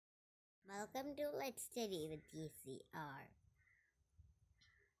Welcome to Let's Study with TCR.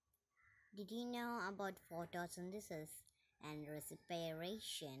 Did you know about photosynthesis and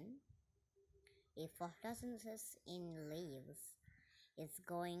respiration? If photosynthesis in leaves is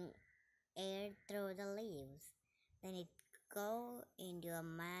going air through the leaves, then it go into a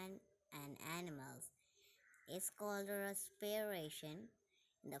man and animals. It's called respiration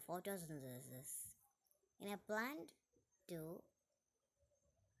in the photosynthesis. In a plant, to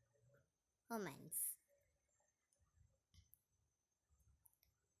humans.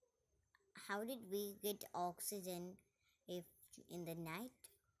 How did we get oxygen if in the night?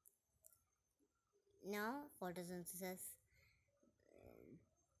 No photosynthesis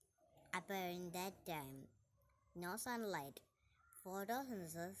appear in that time. No sunlight.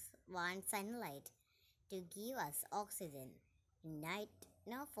 Photosynthesis wants sunlight to give us oxygen. In night,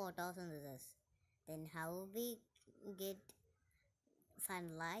 no photosynthesis. Then how we get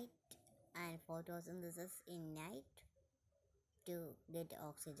sunlight and photosynthesis in night to get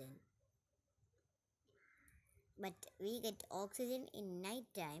oxygen? But we get oxygen in night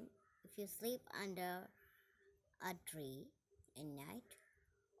time if you sleep under a tree in night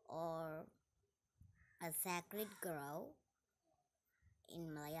or a sacred grove in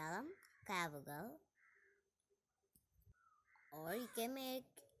Malayalam, Kavugal, or you can make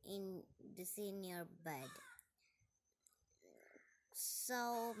in your bed.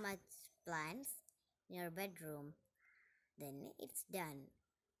 So much plants in your bedroom, then it's done.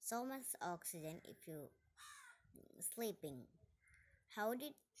 So much oxygen if you sleeping. How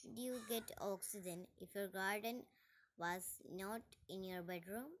did you get oxygen if your garden was not in your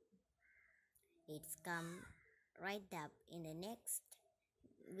bedroom? It's come right up in the next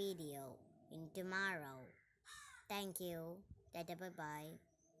video in tomorrow. Thank you. Tata bye bye.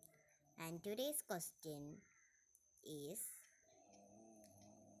 And today's question is,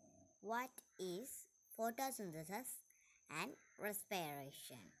 what is photosynthesis and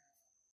respiration?